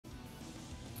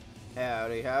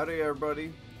Howdy, howdy,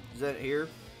 everybody. Zed here,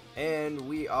 and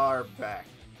we are back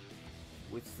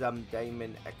with some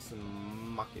Daemon X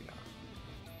Machina.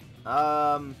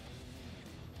 I don't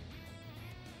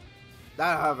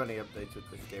have any updates with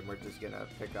this game. We're just gonna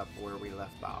pick up where we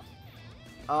left off.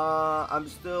 I'm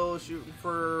still shooting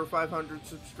for 500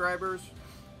 subscribers.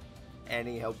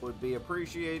 Any help would be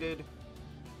appreciated.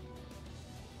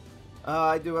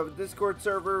 I do have a Discord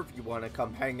server if you want to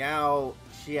come hang out,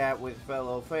 chat with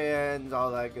fellow fans, all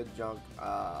that good junk.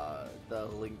 The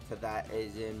link to that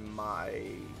is in my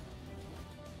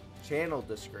channel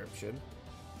description.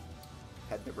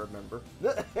 Had to remember.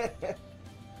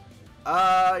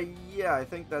 Yeah, I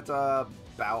think that's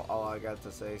about all I got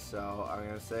to say, so I'm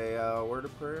gonna say a word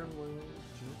of prayer.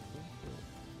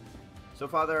 So,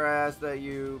 Father, I ask that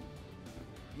you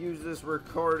use this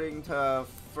recording to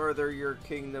further your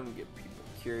kingdom, get people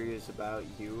curious about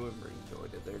you, and bring joy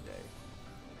to their day.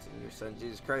 It's in your Son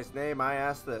Jesus Christ's name I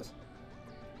ask this.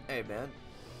 Amen.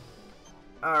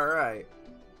 Alright.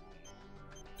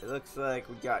 It looks like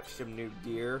we got some new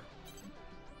gear.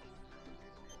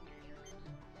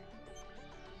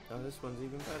 Oh, this one's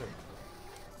even better.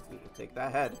 We can take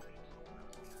that head.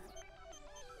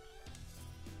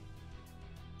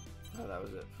 Oh, that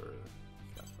was it for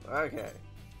stuff. Okay.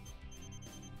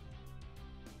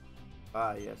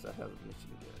 Ah, yes, I have a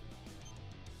machine gun.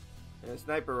 And a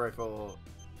sniper rifle.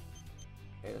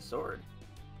 And a sword.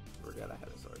 Forgot I had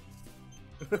a sword.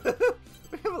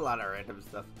 We have a lot of random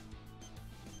stuff.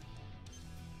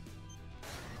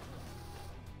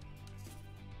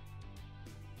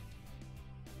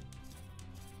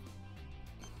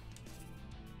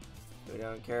 We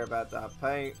don't care about the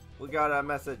paint. We got a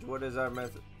message. What is our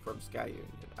message? From Sky Union.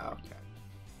 Okay.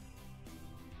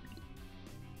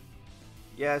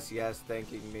 Yes, yes,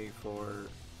 thanking me for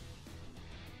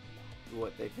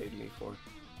what they paid me for.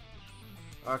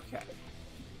 Okay.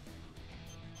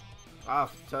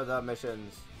 Off to the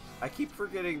missions. I keep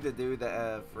forgetting to do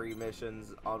the free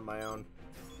missions on my own.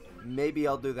 Maybe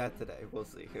I'll do that today. We'll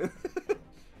see.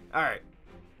 Alright.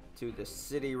 To the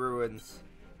city ruins.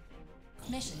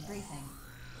 Mission briefing.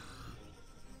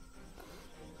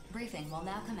 Briefing will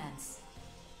now commence.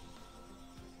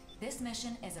 This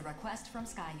mission is a request from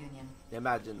Sky Union.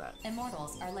 Imagine that.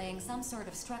 Immortals are laying some sort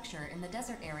of structure in the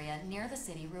desert area near the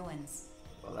city ruins.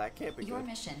 Well, that can't be Your good.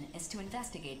 mission is to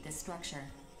investigate this structure.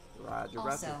 Roger,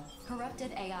 also, roger.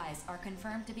 corrupted AIs are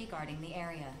confirmed to be guarding the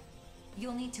area.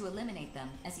 You'll need to eliminate them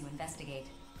as you investigate.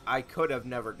 I could have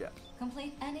never guessed.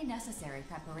 Complete any necessary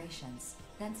preparations,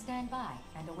 then stand by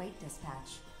and await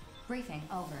dispatch. Briefing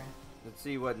over. Let's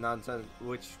see what nonsense,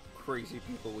 which crazy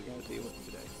people we gotta deal with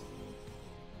today.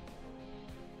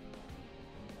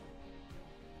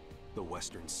 The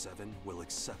Western Seven will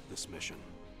accept this mission.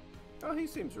 Oh, he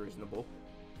seems reasonable.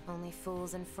 Only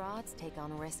fools and frauds take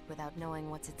on risk without knowing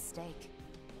what's at stake.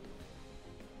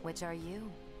 Which are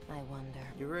you, I wonder?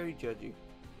 You're very judgy.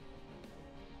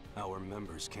 Our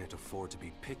members can't afford to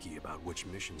be picky about which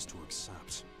missions to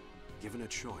accept. Given a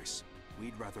choice,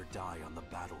 we'd rather die on the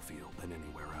battlefield than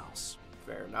anywhere else.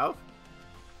 Fair enough.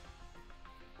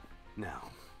 Now,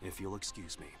 if you'll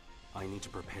excuse me, I need to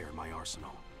prepare my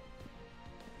arsenal.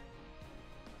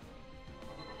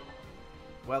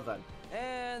 Well then.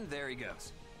 And there he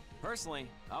goes. Personally,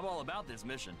 I'm all about this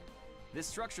mission. This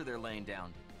structure they're laying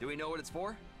down, do we know what it's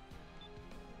for?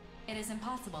 It is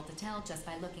impossible to tell just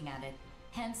by looking at it.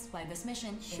 Hence why this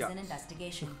mission is Shucks. an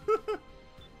investigation.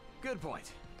 Good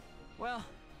point. Well,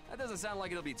 that doesn't sound like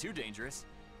it'll be too dangerous.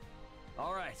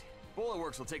 All right,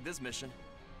 Bulletworks will take this mission.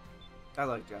 I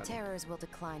like Johnny. Terrors will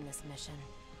decline this mission.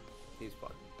 He's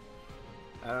fun.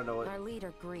 I don't know what. Our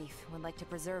leader, Grief, would like to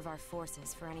preserve our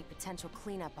forces for any potential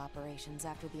cleanup operations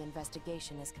after the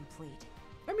investigation is complete.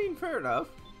 I mean, fair enough.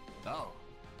 Oh,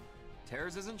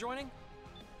 Terrors isn't joining?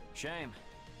 Shame.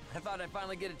 I thought I'd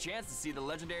finally get a chance to see the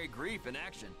legendary Grief in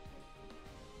action.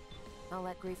 I'll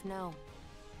let Grief know.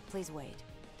 Please wait.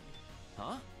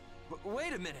 Huh?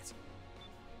 Wait a minute!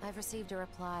 I've received a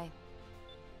reply.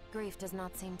 Grief does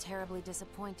not seem terribly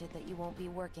disappointed that you won't be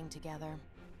working together.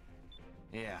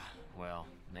 Yeah, well,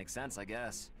 makes sense, I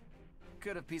guess.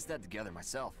 Could have pieced that together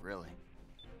myself, really.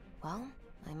 Well,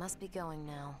 I must be going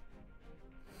now.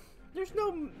 There's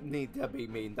no need to be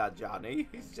mean to Johnny.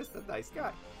 He's just a nice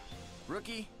guy.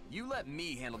 Rookie, you let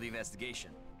me handle the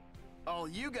investigation. All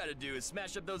you gotta do is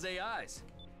smash up those AIs.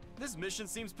 This mission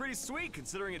seems pretty sweet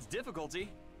considering its difficulty.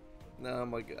 Oh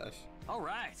my gosh. All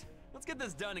right, let's get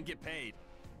this done and get paid.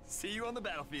 See you on the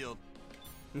battlefield.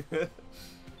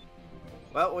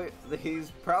 Well,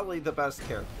 he's probably the best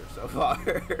character so far.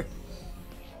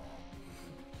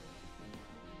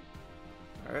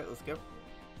 Alright, let's go.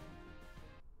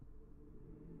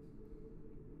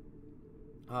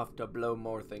 I'll have to blow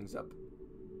more things up.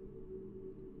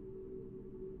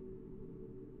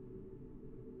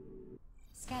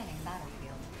 Scanning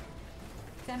battlefield.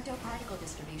 Femtoparticle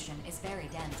distribution is very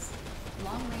dense.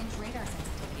 Long-range radar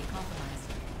sensitivity compromised.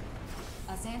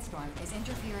 A sandstorm is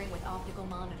interfering with optical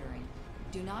monitoring.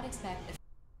 Do not expect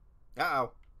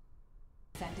Uh-oh.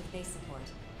 effective base support.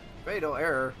 Fatal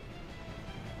error.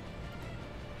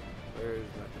 Where's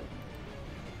my thing?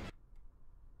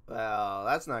 Well,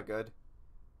 that's not good.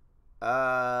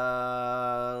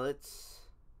 Let's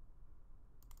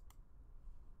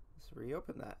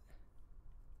reopen that.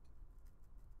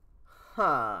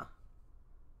 Huh.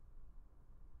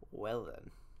 Well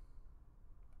then.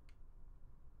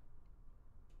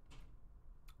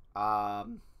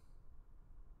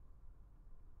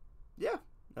 Yeah,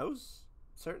 that was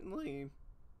certainly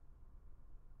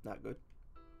not good.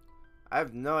 I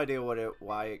have no idea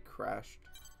why it crashed.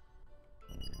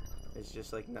 It's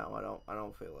just like, no, I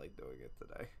don't feel like doing it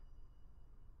today.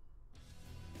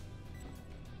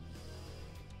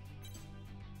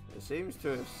 It seems to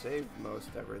have saved most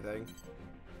everything.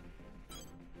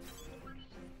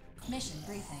 Mission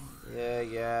briefing.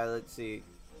 Yeah, let's see.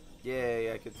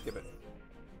 Yeah, I could skip it.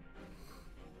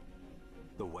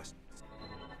 The West.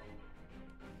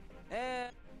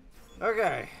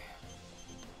 Okay.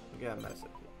 We got a message.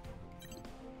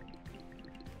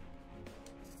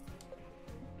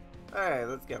 Alright,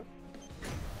 let's go.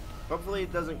 Hopefully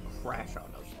it doesn't crash on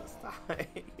us this time.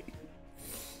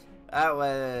 That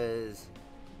was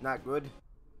not good,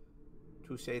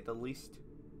 to say the least.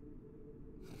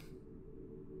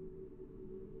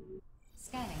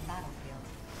 Scanning battlefield.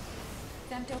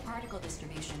 Femtoparticle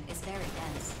distribution is very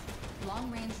dense.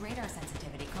 Long-range radar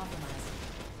sensitivity compromised.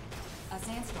 A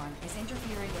sandstorm is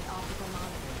interfering with optical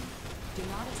monitoring. Do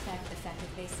not expect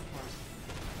effective base support.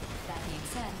 That being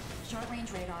said,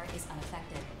 short-range radar is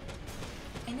unaffected.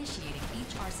 Initiating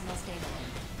each arsenal stable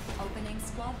link. Opening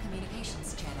squad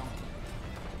communications channel.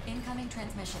 Incoming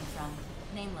transmission from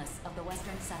Nameless of the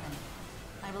Western 7.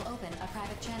 I will open a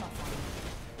private channel for you.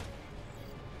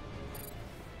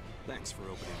 Thanks for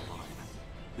opening the line.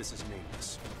 This is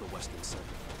Nameless of the Western 7.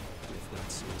 If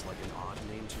that seems like an odd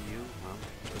name to you, well,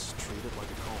 just treat it like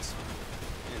a call sign.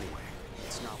 Anyway,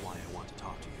 it's not why I want to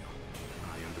talk to you.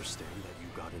 I understand that you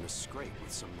got in a scrape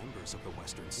with some members of the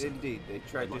Western 7. Indeed, they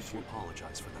tried I'd to like to shoot.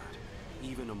 apologize for that.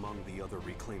 Even among the other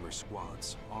Reclaimer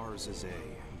squads, ours is a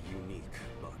unique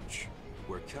bunch.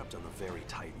 We're kept on a very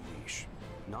tight leash.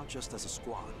 Not just as a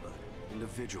squad, but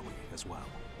individually as well.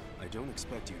 I don't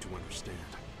expect you to understand.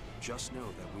 Just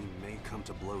know that we may come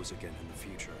to blows again in the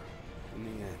future. In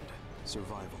the end,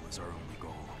 survival is our only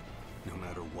goal. No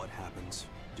matter what happens,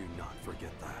 do not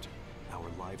forget that. Our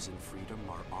lives and freedom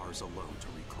are ours alone to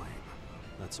reclaim.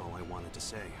 That's all I wanted to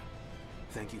say.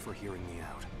 Thank you for hearing me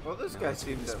out. Well, this Now guy let's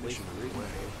get seems this at least mission underway.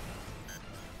 reasonable.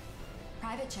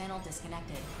 Private channel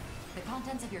disconnected. The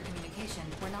contents of your communication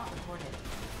were not recorded.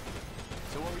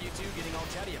 So what were you two getting all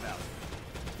chatty about?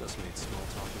 Just made small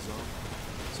talk is all.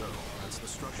 So, that's the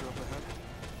structure up ahead?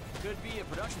 Could be a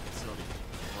production facility.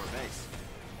 Or a base.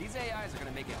 These AIs are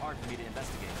gonna make it hard for me to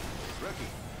investigate.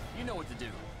 Rookie, you know what to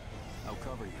do. I'll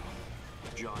cover you.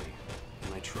 Johnny,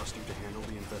 can I trust you to handle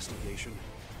the investigation?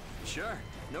 Sure,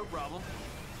 no problem.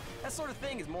 That sort of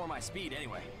thing is more my speed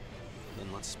anyway.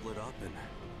 Then let's split up and...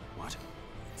 What?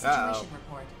 Situation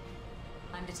report.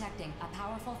 I'm detecting a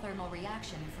powerful thermal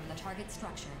reaction from the target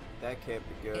structure. That can't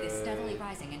be good. It is steadily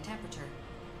rising in temperature.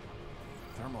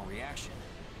 Thermal reaction.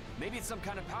 Maybe it's some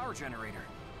kind of power generator.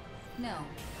 No,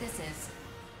 this is...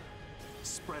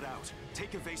 Spread out.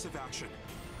 Take evasive action.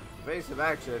 Evasive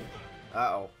action.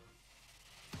 Uh-oh.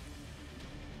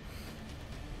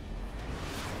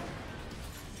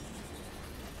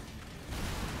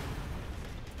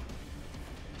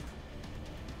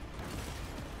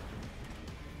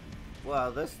 Wow,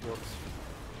 this looks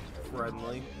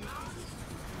friendly.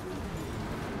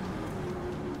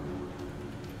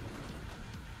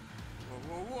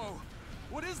 Whoa.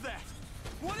 What is that?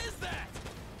 What is that?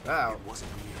 Wow. It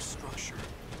wasn't a mere structure.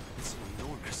 It's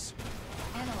enormous.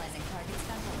 Analyzing target's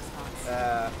thermal response.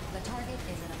 The target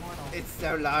is an immortal. It's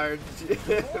so large.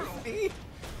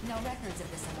 No records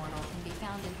of this immortal can be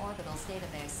found in Orbital's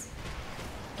database.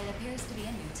 It appears to be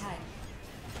a new type.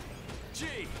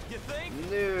 Gee, you think?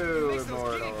 New Makes those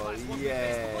immortal. Giga class ones look like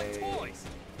Yay. toys.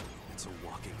 It's a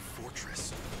walking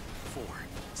fortress. 4.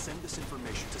 Send this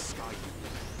information to Sky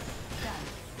Union. Done.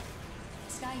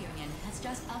 Sky Union has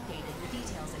just updated the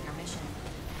details of your mission.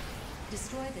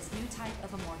 Destroy this new type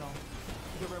of immortal.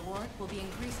 Your reward will be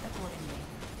increased accordingly.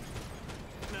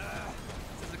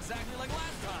 This is exactly like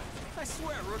last time. I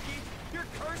swear, rookie, you're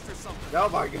cursed or something. Oh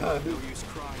my god. No use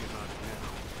crying about it now.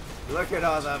 Look at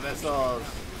all the missiles.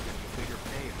 Bigger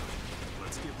payout.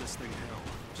 Let's give this thing hell.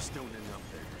 Just don't end up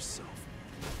there yourself.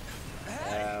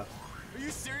 Hey! Are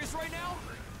you serious right now?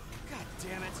 God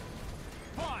damn it.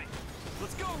 Fine.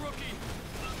 Let's go, rookie.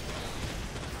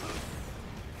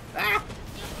 Ah!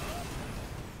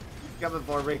 He's coming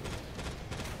for me.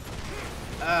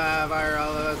 Fire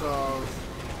all the missiles.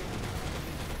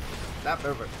 Not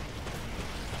moving.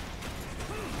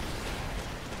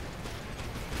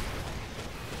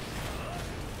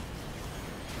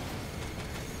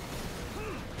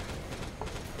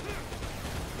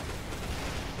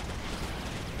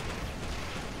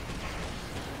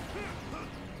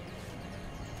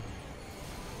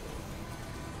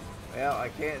 Well, I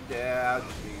can't dodge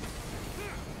these.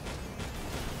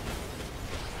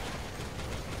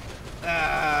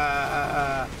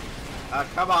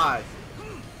 Come on!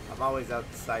 I'm always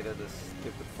outside of this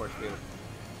stupid force field.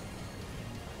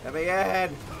 Let me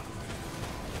in!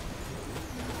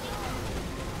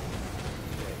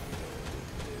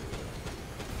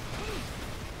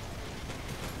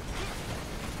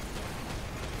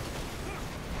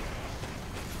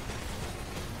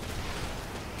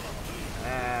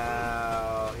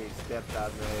 Ow, he stepped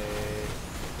on me.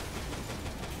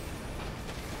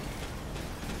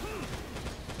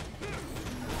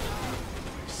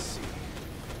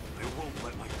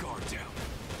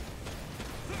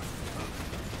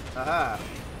 Aha!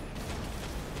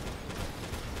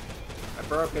 I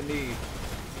broke a knee.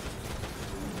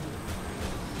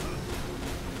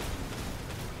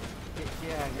 Get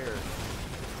out of here.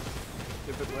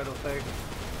 Stupid little thing.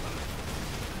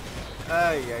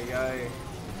 Ay, ay, ay.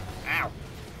 Ow!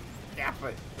 Stop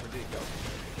it! Where did it go?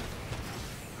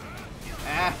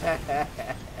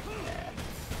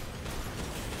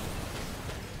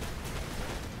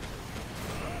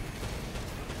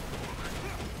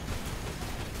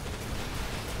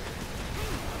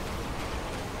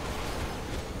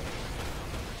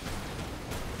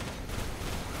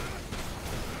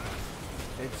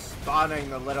 It's spawning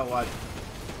the little one.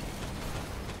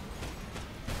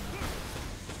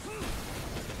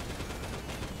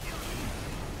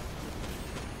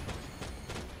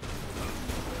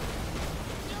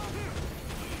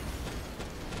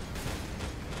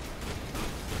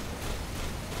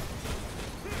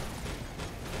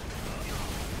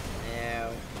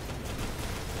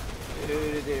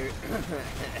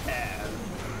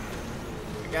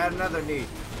 I got another need.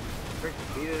 Frick,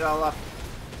 beat it all up.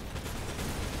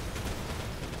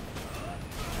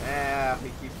 Ah, he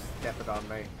keeps stepping on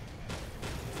me.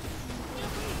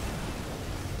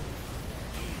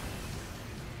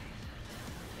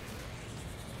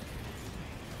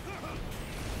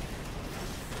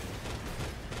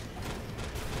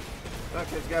 Look,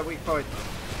 he's got weak points.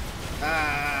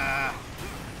 Ah!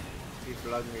 He's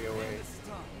blowing me away.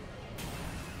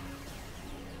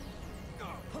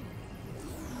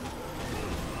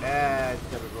 Ah, it's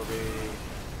coming for me.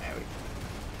 There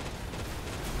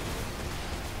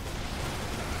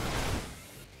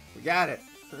we got it.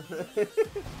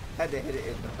 Had to hit it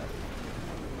in the head.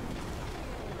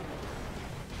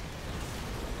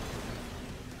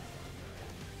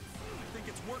 I think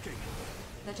it's working.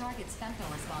 The target's femto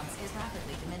response is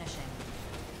rapidly diminishing.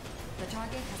 The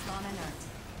target has gone inert.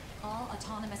 All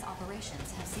autonomous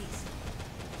operations have ceased.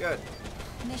 Good.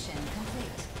 Mission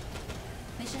complete.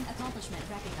 Mission accomplishment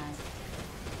recognized.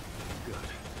 Good.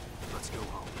 Let's go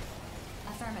home.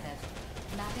 Affirmative.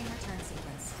 Mapping return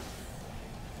sequence.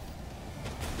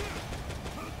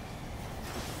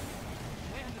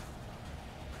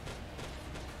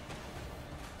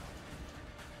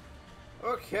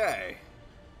 Okay.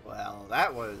 Well,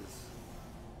 that was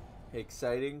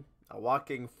exciting. A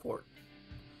walking fort.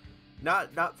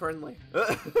 Not friendly.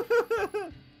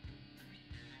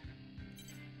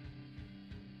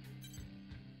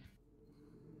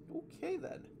 Okay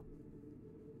then.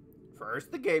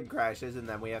 First the game crashes and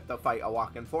then we have to fight a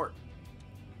walking fort.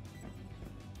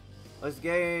 This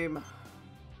game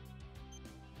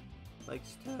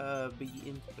likes to be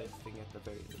interesting at the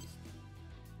very least.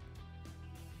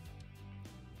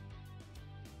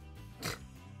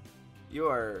 You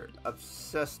are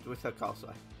obsessed with a call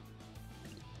sign.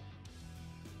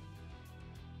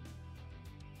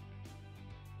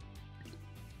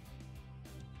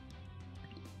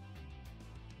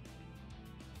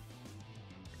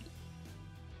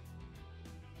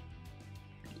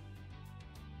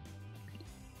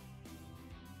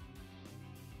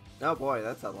 Oh boy,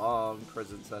 that's a long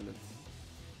prison sentence.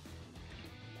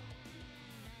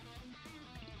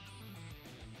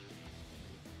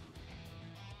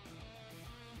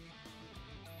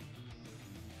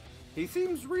 He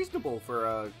seems reasonable for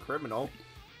a criminal.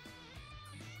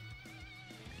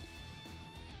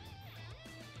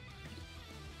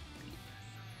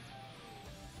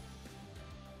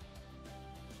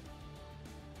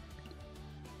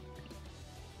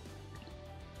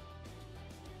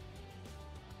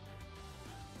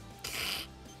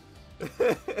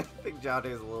 I think Johnny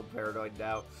is a little paranoid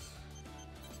now.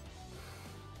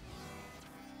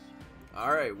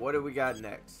 Alright, what do we got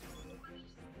next?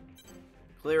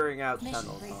 Clearing out Mission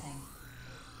tunnels. briefing.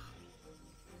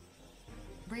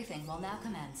 Briefing will now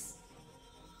commence.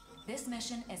 This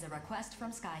mission is a request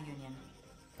from Sky Union.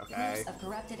 Okay. Groups of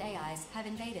corrupted AIs have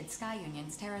invaded Sky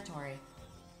Union's territory.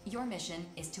 Your mission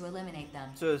is to eliminate them.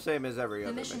 So the same as every The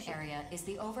other mission mission. area is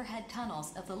the overhead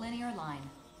tunnels of the linear line.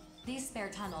 These spare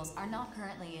tunnels are not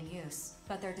currently in use,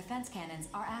 but their defense cannons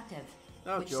are active,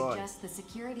 Oh, which joy. suggests the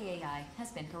security AI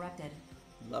has been corrupted.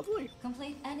 Lovely.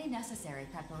 Complete any necessary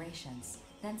preparations,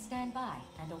 then stand by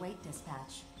and await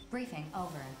dispatch. Briefing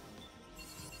over.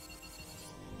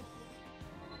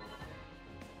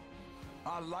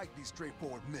 I like these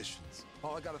straightforward missions.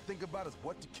 All I gotta think about is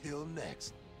what to kill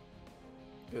next.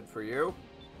 Good for you.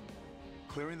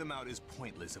 Clearing them out is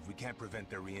pointless if we can't prevent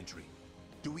their re-entry.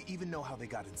 Do we even know how they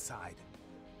got inside?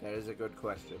 That is a good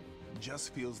question.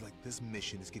 Just feels like this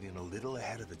mission is getting a little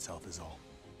ahead of itself is all.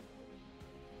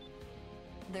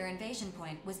 Their invasion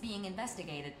point was being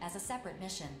investigated as a separate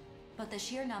mission, but the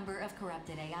sheer number of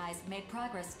corrupted AIs made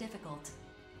progress difficult.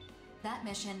 That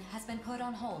mission has been put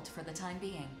on hold for the time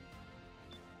being.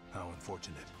 How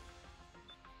unfortunate.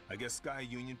 I guess Sky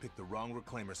Union picked the wrong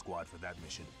Reclaimer squad for that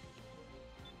mission.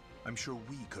 I'm sure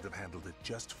we could have handled it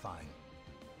just fine.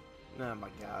 Oh my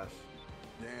gosh.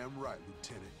 Damn right,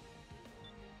 Lieutenant.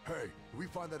 Hey, if we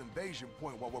find that invasion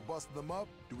point while we're busting them up,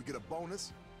 do we get a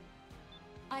bonus?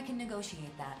 I can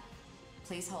negotiate that.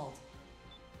 Please hold.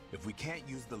 If we can't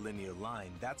use the linear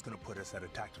line, that's gonna put us at a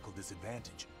tactical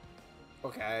disadvantage.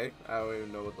 Okay. I don't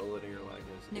even know what the linear line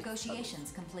is.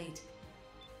 Negotiations complete.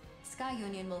 Sky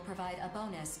Union will provide a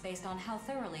bonus based on how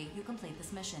thoroughly you complete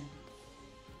this mission.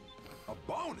 A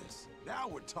bonus? Now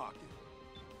we're talking.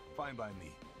 Fine by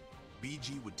me.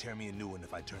 BG would tear me a new one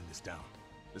if I turned this down.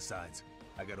 Besides,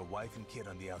 I got a wife and kid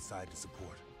on the outside to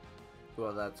support.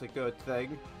 Well, that's a good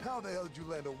thing. How the hell did you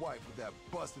land a wife with that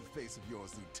busted face of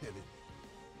yours, Lieutenant?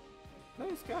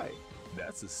 Nice guy.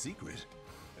 That's a secret.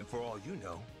 And for all you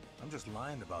know, I'm just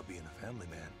lying about being a family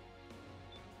man.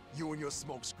 You and your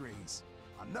smoke screens.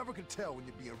 I never can tell when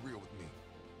you're being real with me.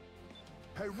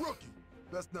 Hey, rookie!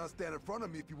 Best not stand in front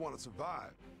of me if you want to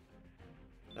survive.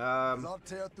 'Cause I'll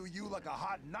tear through you like a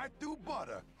hot knife through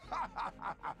butter.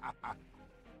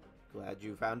 Glad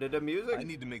you found it amusing. I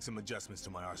need to make some adjustments to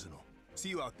my arsenal. See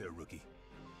you out there, rookie.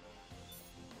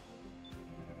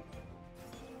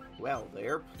 Well,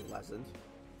 they're pleasant.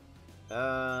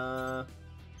 I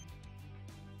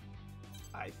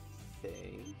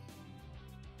think.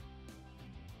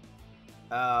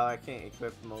 I can't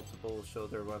equip multiple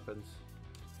shoulder weapons.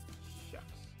 Shucks.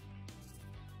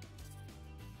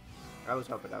 I was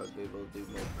hoping I would be able to do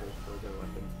multiple shoulder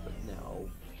weapons, but no.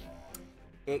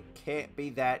 It can't be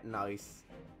that nice.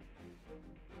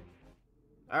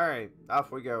 Alright,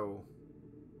 off we go.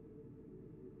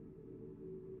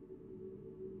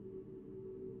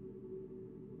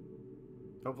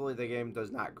 Hopefully the game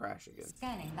does not crash again.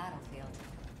 Scanning battlefield.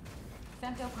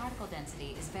 Femtoparticle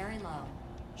density is very low.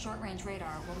 Short-range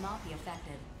radar will not be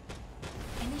affected.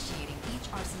 Initiating each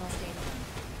arsenal statement.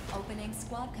 Opening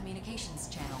squad communications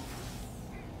channel.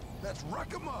 Let's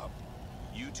wreck 'em up!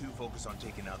 You two focus on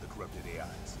taking out the corrupted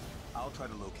AIs. I'll try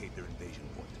to locate their invasion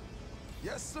point.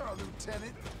 Yes, sir,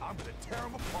 Lieutenant. I'm gonna tear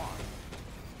 'em apart.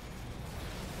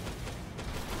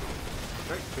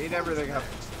 Great, beat everything up.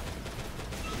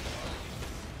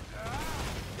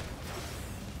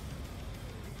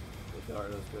 The door,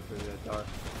 let's go through that door.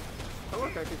 Oh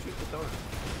look, I can shoot the door.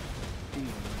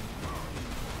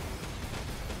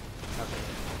 Okay.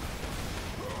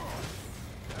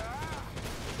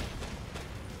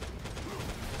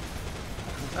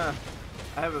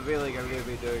 I have a feeling I'm going to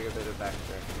be doing a bit of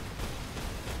backtracking.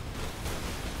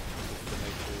 Just to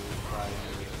make sure we fly and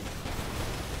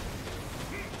everything.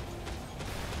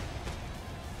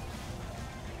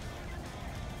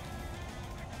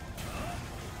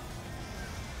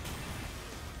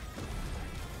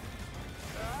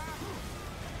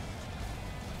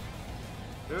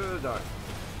 Through the door.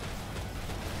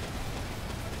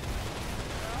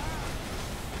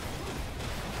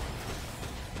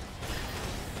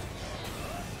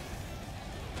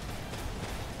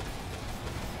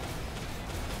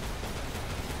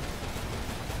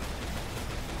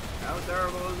 How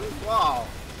terrible is this wall?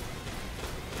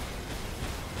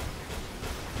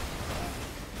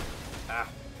 Ah.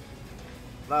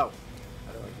 Low.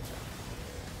 How do I get that?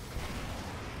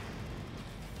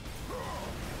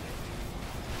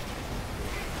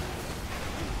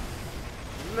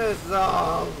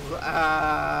 Missiles!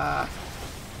 Ah!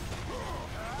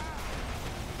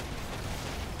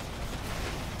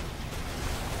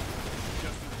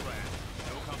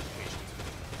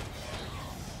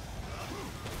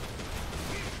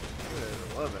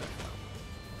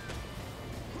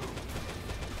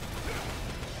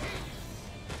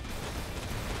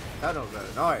 tunnels are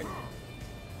annoying.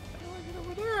 How do I get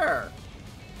over there?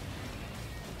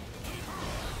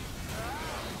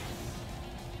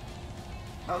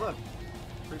 Oh look,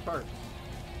 3 parts.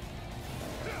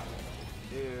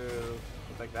 Do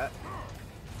like that.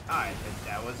 I think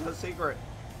that was a secret.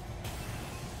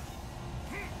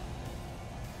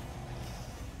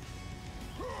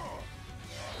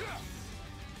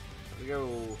 Here we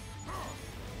go.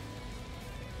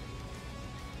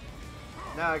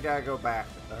 Now I gotta go back.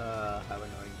 How annoying.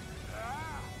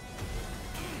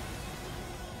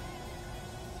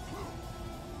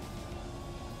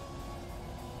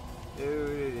 Do.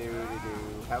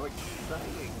 How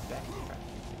exciting that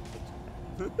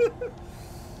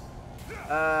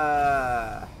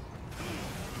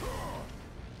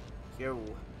Yo.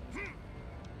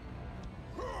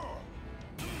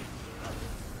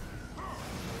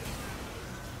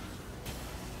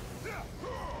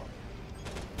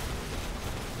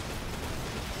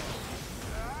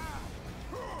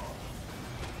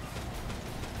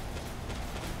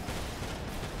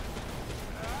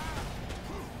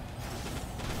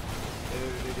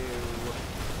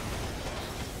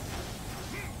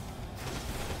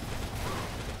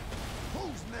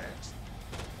 Who's next?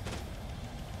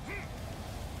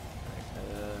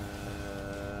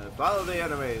 Follow the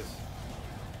enemies.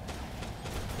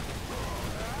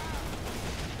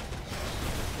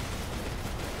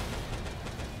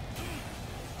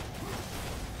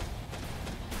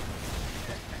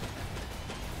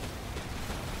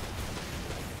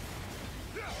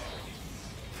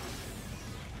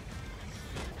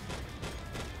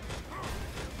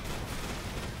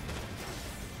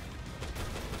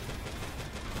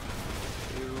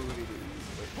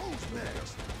 Who's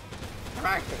next?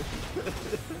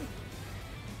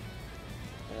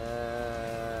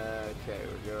 Okay,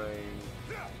 we're going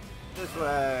this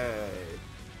way.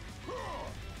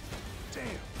 Damn,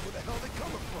 where the hell they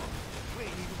coming from? We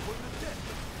ain't even putting a dent.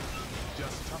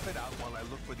 Just tough it out while I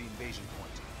look for the invasion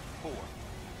point. 4.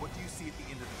 What do you see at the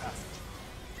end of the passage?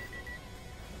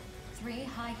 3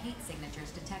 high heat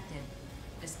signatures detected,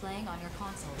 displaying on your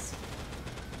consoles.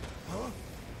 Huh?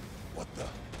 What the?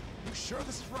 You sure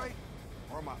this is right?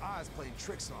 Or are my eyes playing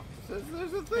tricks on me?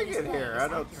 There's a thing in here. I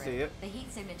don't see it. The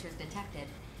heat signatures detected.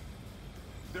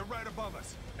 They're right above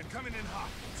us and coming in hot.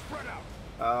 Spread out.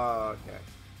 Oh, okay.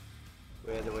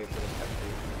 We had to wait for the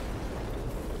cutscene.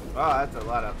 Oh, that's a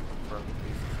lot of broken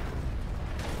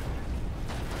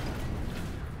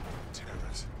pieces.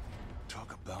 Terrors.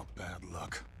 Talk about bad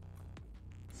luck.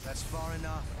 That's far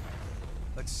enough.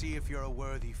 Let's see if you're a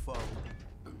worthy foe.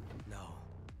 No.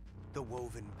 The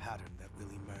woven pattern that will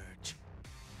emerge.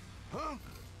 Huh?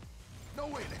 No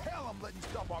way in hell I'm letting you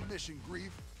stop our mission,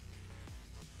 Grief.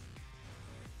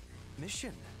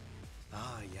 Mission?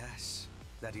 Ah, yes.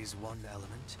 That is one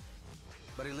element.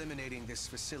 But eliminating this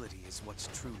facility is what's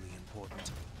truly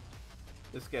important.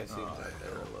 This guy seems like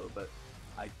there a little bit.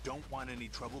 I don't want any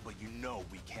trouble, but you know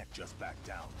we can't just back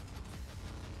down.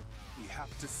 We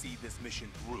have to see this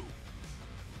mission through.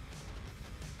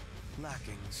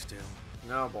 Lacking still.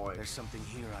 No, boy. There's something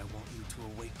here I want you to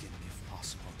awaken if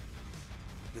possible.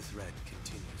 The thread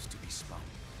continues to be spun.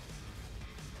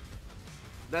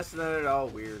 That's not at all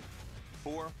weird.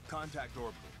 4. Contact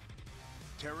orbital.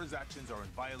 Terra's actions are in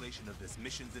violation of this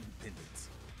mission's independence.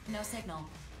 No signal.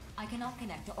 I cannot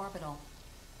connect to orbital.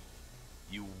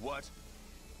 You what?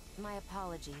 My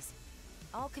apologies.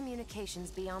 All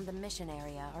communications beyond the mission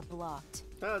area are blocked.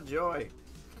 Oh, joy.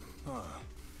 Huh.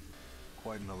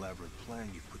 Quite an elaborate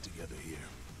plan you've put together here.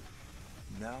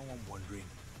 Now I'm wondering,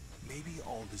 maybe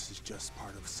all this is just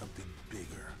part of something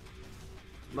bigger.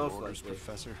 Most Your orders, likely.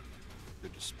 Professor. The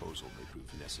disposal may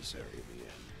prove necessary in the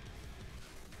end.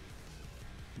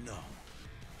 No.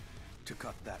 To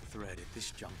cut that thread at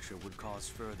this juncture would cause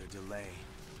further delay.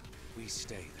 We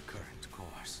stay the current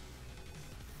course.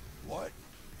 What?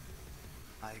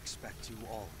 I expect you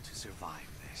all to survive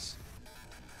this.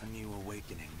 A new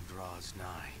awakening draws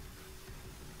nigh.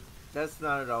 That's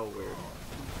not at all weird.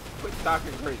 Quit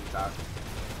talking crazy, Doc.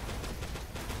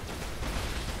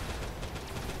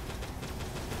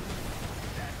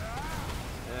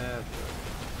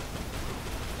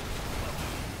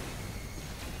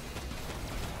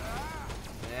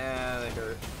 Yeah, they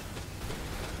hurt.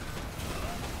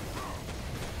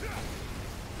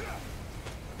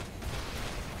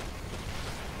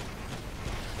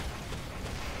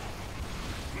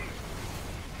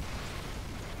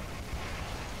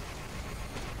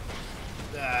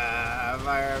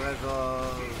 Fire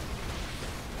missiles.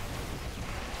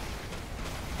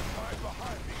 Right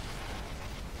behind me.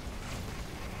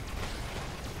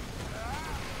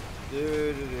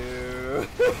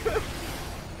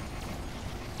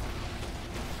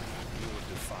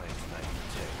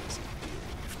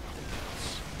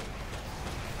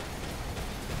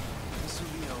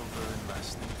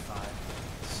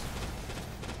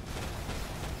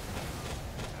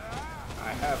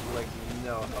 have like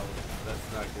no health.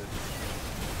 That's not good.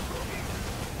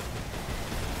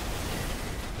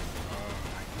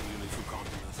 I nearly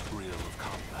forgotten the thrill of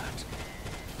combat.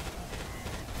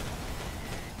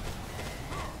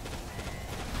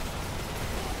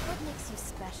 What makes you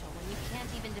special when you can't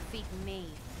even defeat me?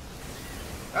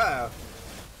 Uh-oh.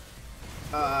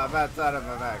 I'm outside of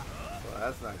my back. Well,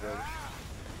 that's not good.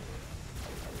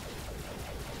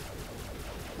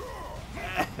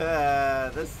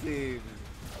 This seems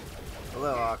a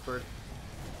little awkward.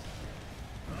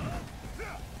 I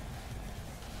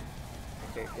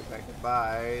can't get back to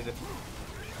bide.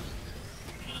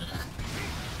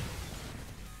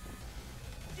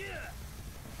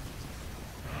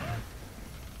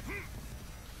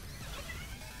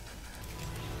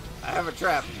 I have a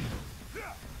trap.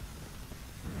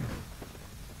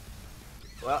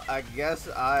 Well, I guess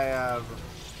I have...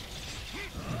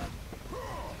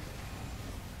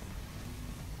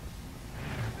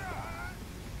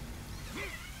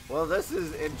 Well, this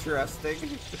is interesting.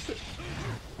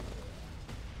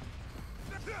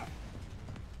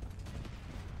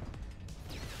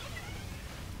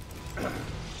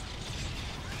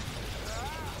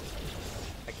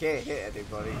 I can't hit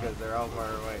anybody because they're all far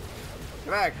away.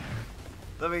 Come back.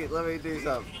 Let me do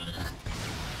something.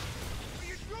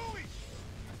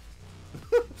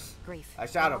 Grief. I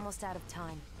shot We're him. almost out of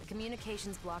time. The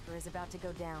communications blocker is about to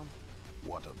go down.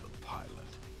 What of the pilot?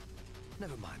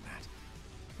 Never mind that.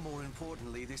 More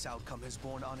importantly, this outcome has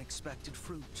borne unexpected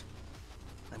fruit.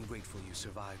 I'm grateful you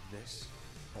survived this,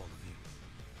 all of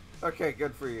you. Okay,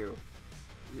 good for you.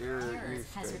 You're Has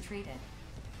straight. retreated.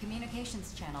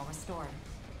 Communications channel restored.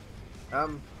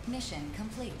 Mission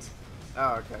complete.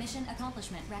 Oh, okay. Mission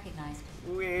accomplishment recognized.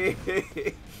 Wee.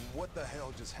 What the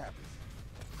hell just happened?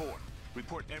 4.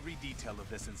 Report every detail of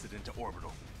this incident to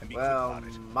Orbital and be Well, quick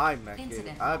about it. my mech,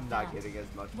 Incident I'm not found. getting as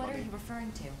much What are money. you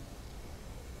referring to?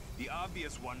 The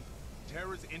obvious one,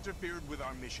 terrorists interfered with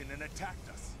our mission and attacked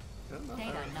us.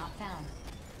 Data not found.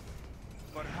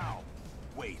 But how?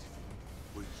 Wait,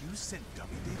 were you sent dummy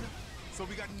data? So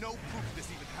we got no proof this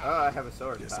even Oh, happened. I have a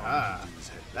sword. Guess all Ah, we can do is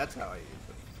head that's how I use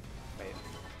it. Man.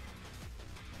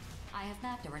 I have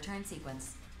mapped a return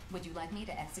sequence. Would you like me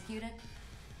to execute it?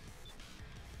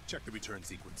 Check the return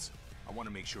sequence. I want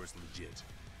to make sure it's legit.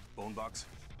 Bonebox,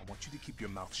 I want you to keep your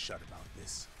mouth shut about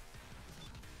this.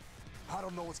 I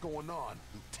don't know what's going on,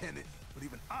 Lieutenant, but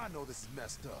even I know this is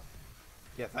messed up.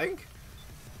 You think?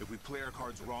 If we play our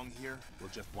cards wrong here, we'll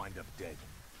just wind up dead.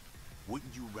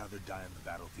 Wouldn't you rather die on the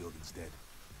battlefield instead?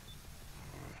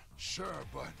 Sure,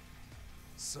 but...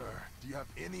 Sir, do you have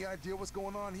any idea what's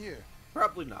going on here?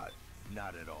 Probably not.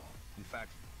 Not at all. In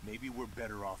fact, maybe we're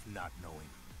better off not knowing.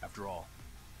 After all,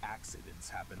 accidents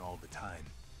happen all the time.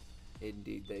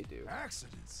 Indeed they do.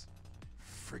 Accidents?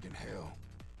 Friggin' hell.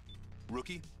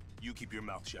 Rookie, you keep your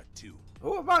mouth shut too.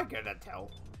 Who am I gonna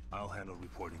tell? I'll handle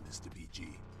reporting this to BG.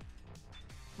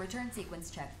 Return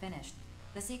sequence check finished.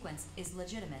 The sequence is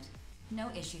legitimate. No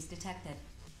issues detected.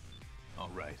 All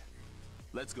right,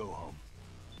 let's go home.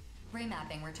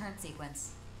 Remapping return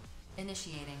sequence.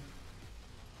 Initiating.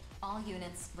 All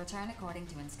units return according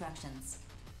to instructions.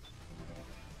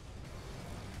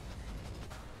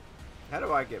 How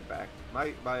do I get back?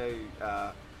 My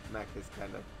mech is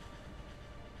kind of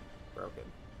broken.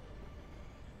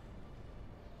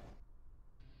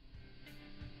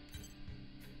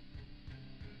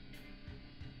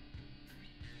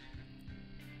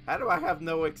 How do I have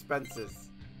no expenses?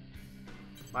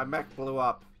 My mech blew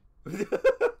up.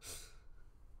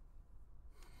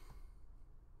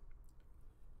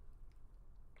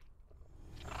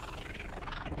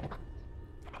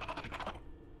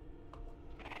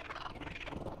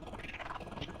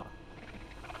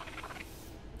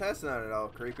 That's not at all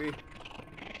creepy.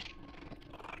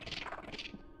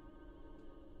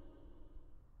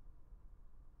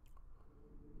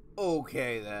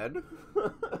 Okay then.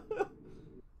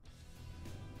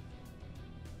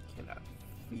 Cannot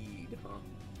feed, huh?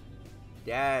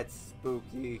 That's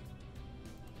spooky.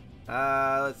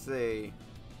 Let's see.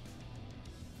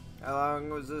 How long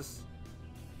was this?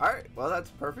 Alright, well that's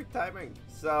perfect timing.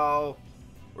 So,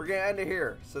 we're gonna end it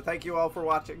here. So thank you all for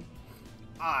watching.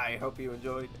 I hope you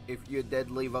enjoyed. If you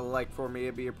did, leave a like for me,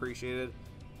 it'd be appreciated.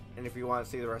 And if you want to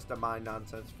see the rest of my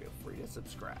nonsense, feel free to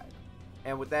subscribe.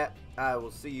 And with that, I will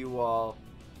see you all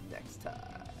next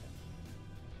time.